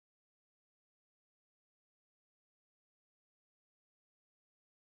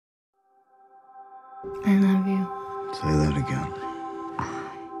I love you. Say that again.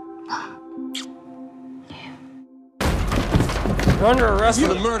 You're under arrest for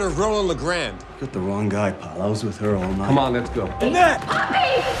the murder of Roland LeGrand. You got the wrong guy, pal. I was with her all night. Come on, let's go.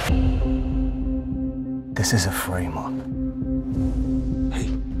 This is a frame-up. Hey,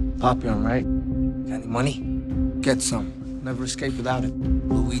 Papillon, right? Got any money? Get some. Never escape without it.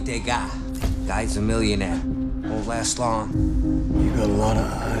 Louis Degas. Guy's a millionaire. Won't last long. You got a lot of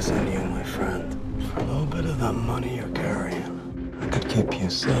eyes on you, my friend. For a little bit of that money you're carrying, I could keep you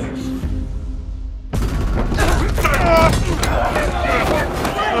safe.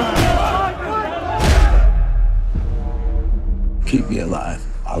 Keep me alive.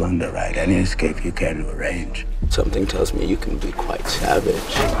 I'll underwrite any escape you care to arrange. Something tells me you can be quite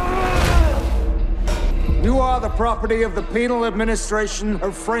savage. You are the property of the penal administration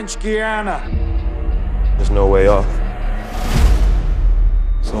of French Guiana. There's no way off.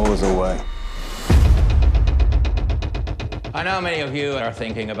 There's always a way. I know many of you are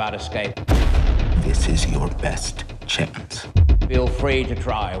thinking about escape. This is your best chance. Feel free to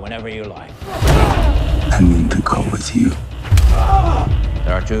try whenever you like. I mean to go with you.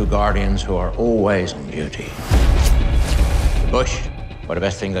 There are two guardians who are always on duty. The bush, where the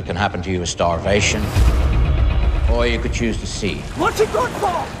best thing that can happen to you is starvation. Or you could choose the sea. What's it good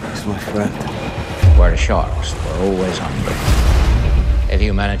for? He's my friend. Where the sharks were always hungry. If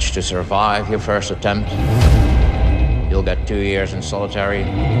you manage to survive your first attempt, you'll get 2 years in solitary.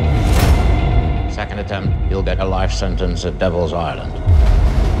 Second attempt, you'll get a life sentence at Devil's Island.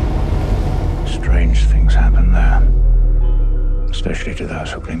 Strange things happen there. Especially to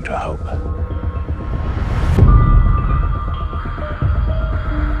those who cling to hope.